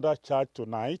received another charge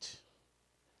tonight.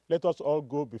 Let us all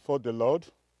go before the Lord,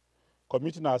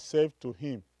 committing ourselves to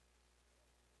him.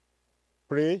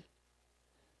 Pray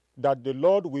that the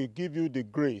Lord will give you the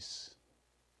grace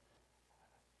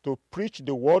to preach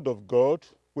the word of God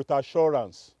with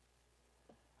assurance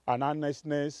and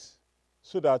earnestness,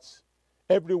 so that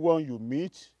everyone you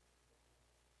meet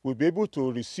will be able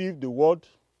to receive the word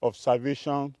of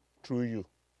salvation through you.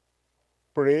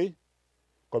 Pray,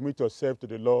 commit yourself to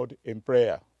the Lord in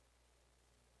prayer.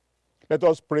 Let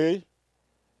us pray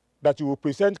that you will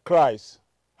present Christ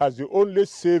as the only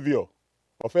Savior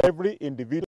of every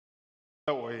individual.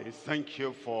 We thank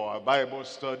you for our Bible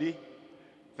study.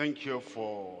 Thank you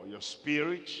for your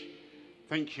spirit.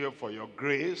 Thank you for your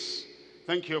grace.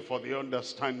 Thank you for the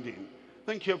understanding.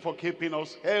 Thank you for keeping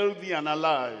us healthy and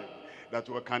alive, that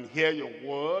we can hear your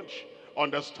word,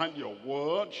 understand your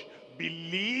word,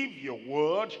 believe your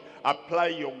word, apply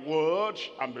your word,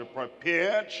 and be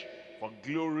prepared for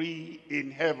glory in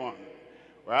heaven.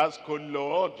 We ask, O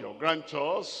Lord, you grant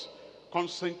us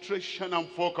concentration and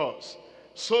focus,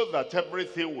 so that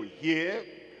everything we hear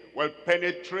will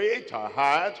penetrate our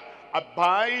heart,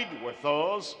 abide with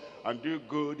us, and do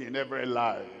good in every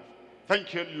life.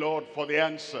 Thank you, Lord, for the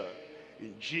answer.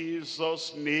 In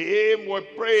Jesus' name we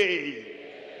pray.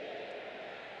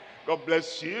 God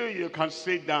bless you. You can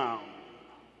sit down.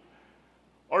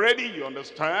 Already you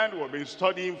understand, we've been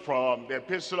studying from the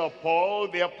epistle of Paul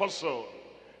the Apostle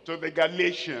to the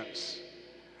Galatians.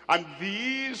 And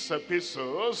these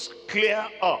epistles clear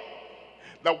up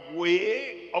the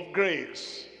way of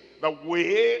grace, the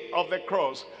way of the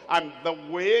cross, and the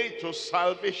way to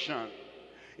salvation.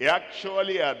 He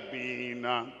actually had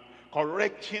been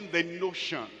correcting the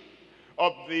notion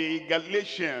of the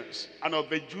Galatians and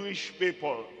of the Jewish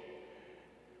people.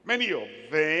 Many of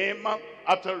them,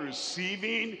 after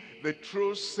receiving the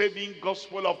true saving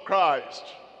gospel of Christ,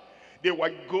 they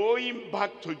were going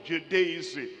back to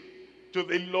Judaism, to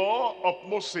the law of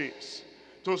Moses,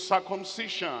 to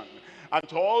circumcision, and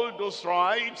to all those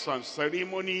rites and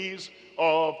ceremonies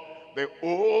of the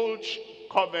old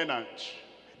covenant,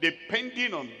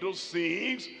 depending on those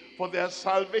things for their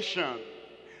salvation.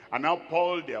 And now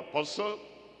Paul the Apostle,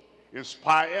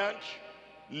 inspired,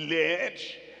 led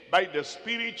by the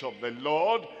Spirit of the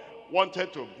Lord,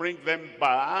 wanted to bring them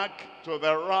back to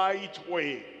the right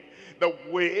way, the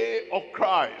way of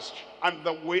Christ and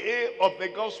the way of the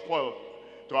gospel,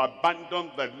 to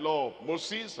abandon the law of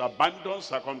Moses, abandon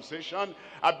circumcision,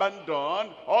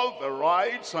 abandon all the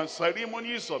rites and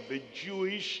ceremonies of the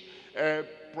Jewish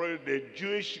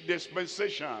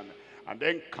dispensation, and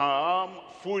then come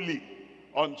fully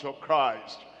unto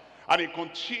Christ. And it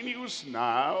continues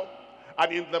now,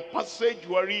 and in the passage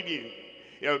we're reading,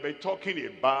 he'll be talking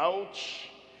about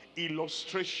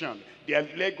illustration, the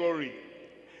allegory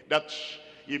that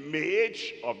he made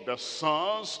of the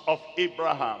sons of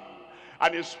Abraham.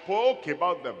 And he spoke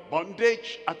about the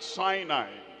bondage at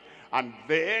Sinai, and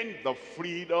then the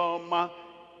freedom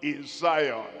in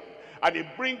Zion. And it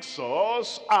brings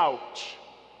us out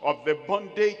of the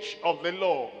bondage of the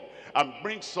law and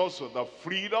brings us to the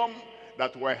freedom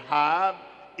that we have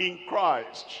in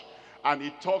Christ. And he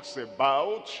talks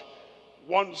about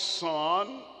one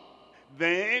son,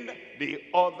 then the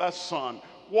other son.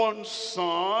 One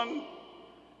son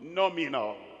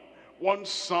nominal, one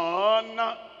son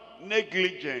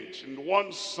negligent, and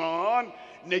one son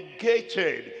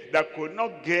negated, that could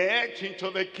not get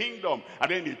into the kingdom. And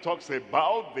then he talks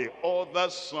about the other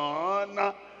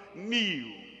son,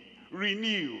 new,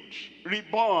 renewed,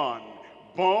 reborn,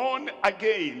 born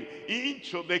again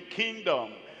into the kingdom.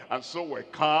 And so we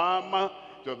come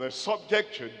to the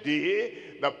subject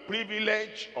today, the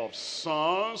privilege of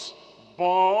sons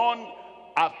born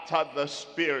after the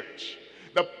Spirit.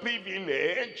 The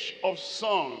privilege of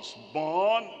sons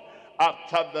born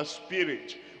after the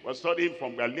Spirit. We're studying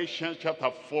from Galatians chapter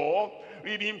 4,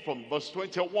 reading from verse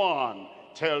 21.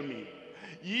 Tell me,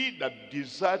 ye that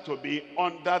desire to be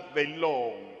under the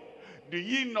law, do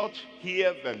ye not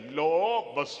hear the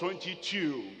law? Verse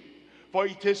 22. For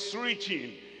it is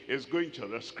written, is going to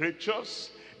the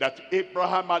scriptures, that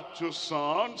Abraham had two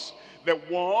sons, the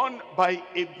one by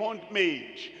a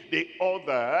bondmaid, the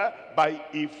other by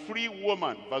a free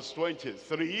woman. Verse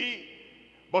 23.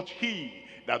 But he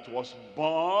that was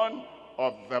born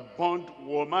of the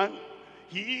bondwoman,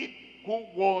 he who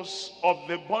was of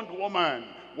the bondwoman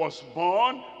was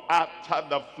born after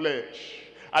the flesh,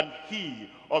 and he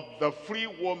of the free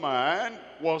woman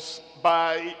was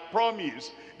by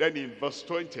promise. Then in verse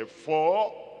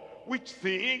 24, which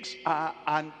things are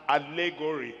an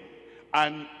allegory,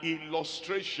 an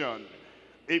illustration,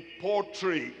 a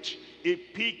portrait, a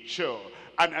picture,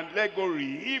 an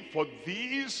allegory, for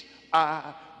these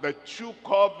are the two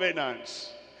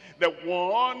covenants, the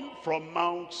one from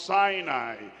Mount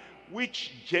Sinai,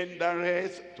 which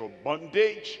gendereth to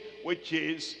bondage, which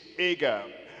is Hagar.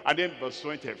 And then verse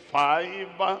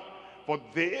 25, for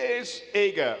this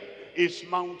Hagar is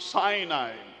Mount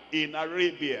Sinai in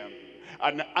Arabia,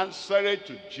 and answered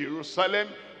to Jerusalem,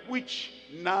 which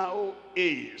now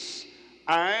is,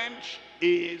 and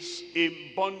is in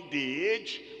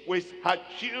bondage with her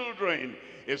children.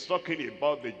 It's talking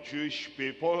about the Jewish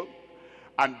people,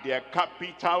 and their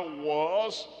capital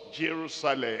was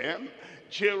Jerusalem,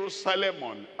 Jerusalem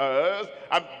on earth.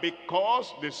 And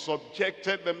because they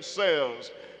subjected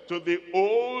themselves to the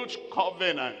old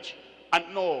covenant,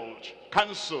 annulled,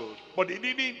 cancelled. But they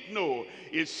didn't know.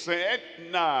 He said,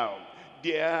 now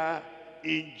they are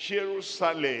in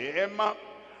Jerusalem,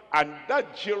 and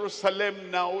that Jerusalem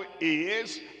now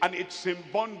is, and it's in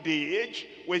bondage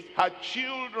with her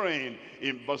children.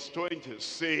 In verse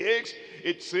 26,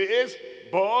 it says,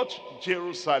 but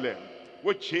Jerusalem,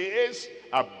 which is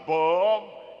above,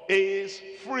 is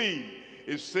free.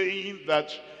 It's saying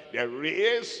that there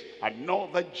is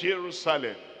another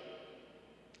Jerusalem,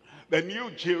 the new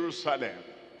Jerusalem,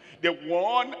 the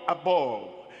one above,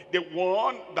 the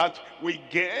one that we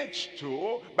get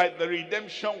to by the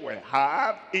redemption we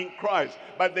have in Christ,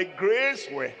 by the grace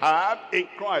we have in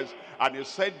Christ. And he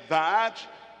said that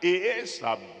is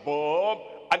above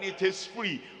and it is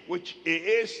free, which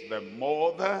is the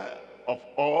mother of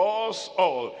us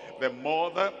all, the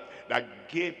mother that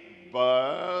gave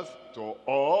birth to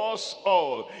us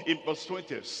all. In verse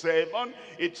 27,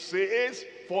 it says,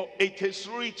 for it is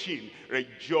written,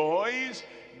 rejoice,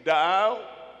 thou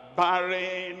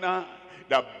barren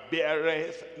that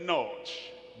beareth not,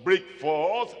 break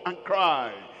forth and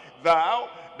cry, thou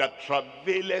that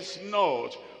travailest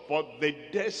not, for the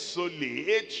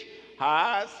desolate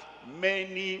hath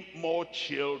many more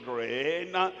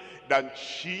children than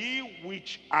she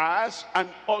which has an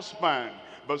husband.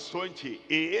 Verse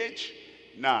 28,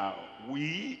 now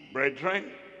we,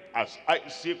 brethren, as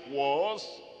Isaac was,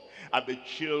 are the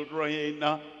children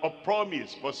of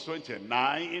promise. Verse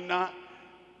 29,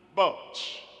 but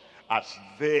as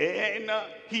then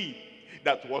he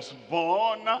that was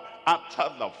born after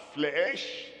the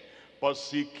flesh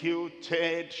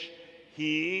persecuted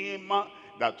him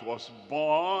that was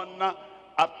born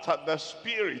after the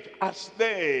spirit, as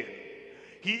then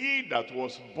he that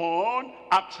was born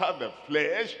after the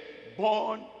flesh,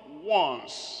 born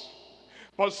once,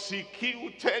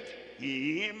 persecuted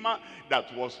him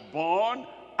that was born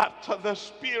after the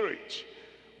spirit,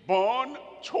 born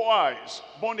twice,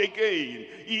 born again.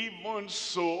 Even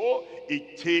so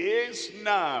it is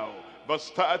now. Verse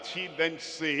 30 then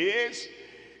says,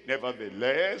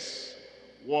 nevertheless,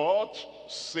 what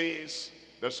says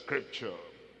the scripture?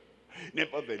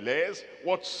 Nevertheless,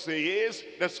 what says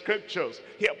the scriptures?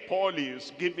 Here Paul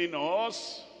is giving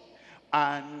us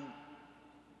an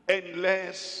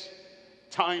endless,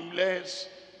 timeless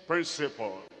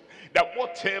principle, that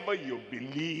whatever you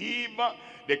believe,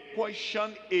 the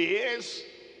question is,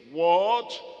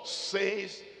 what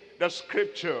says the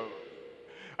scripture?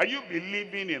 Are you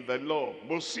believing in the law of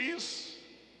Moses?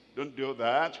 Don't do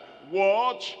that.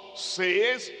 What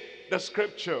says the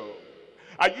scripture?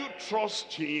 Are you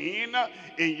trusting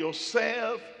in your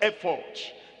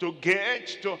self-effort to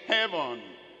get to heaven?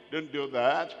 Don't do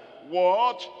that.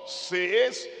 What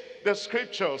says the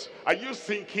scriptures? Are you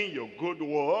thinking your good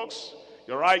works,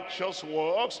 your righteous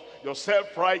works, your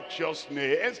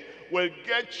self-righteousness will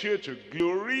get you to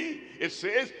glory? It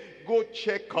says, go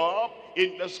check up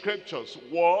in the scriptures.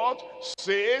 What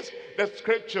says the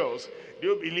scriptures? Do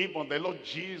you believe on the Lord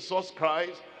Jesus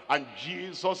Christ and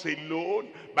Jesus alone,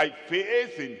 by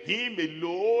faith in him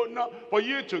alone, for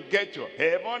you to get to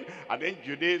heaven? And then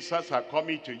Judaizers are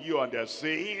coming to you and they're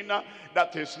saying,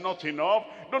 that is not enough.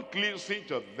 Don't listen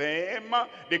to them.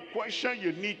 The question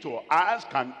you need to ask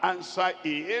and answer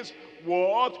is,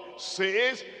 what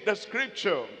says the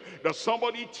scripture? Does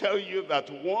somebody tell you that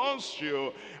once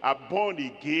you are born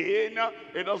again,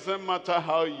 it doesn't matter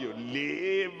how you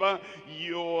live,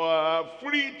 you are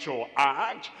free to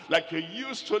act like you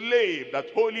used to live,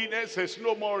 that holiness is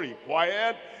no more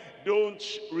required? Don't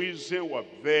reason with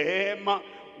them.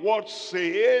 What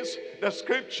says the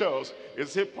scriptures?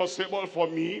 Is it possible for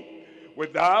me,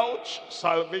 without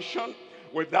salvation,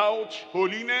 without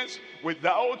holiness,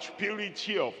 without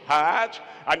purity of heart,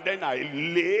 and then I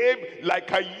live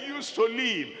like I used to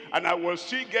live, and I will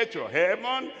still get to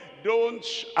heaven? Don't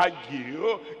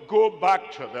argue. Go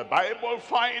back to the Bible,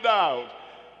 find out.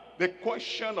 The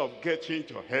question of getting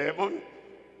to heaven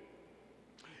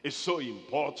is so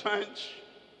important.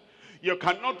 You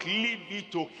cannot leave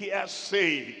it to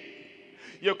hearsay.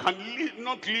 You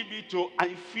cannot leave it to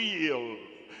I feel.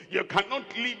 You cannot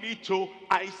leave it to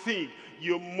I think.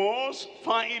 You must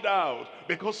find out,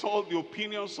 because all the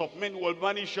opinions of men will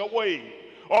vanish away.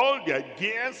 All the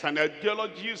ideas and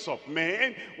ideologies of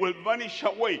men will vanish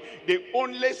away. The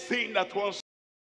only thing that will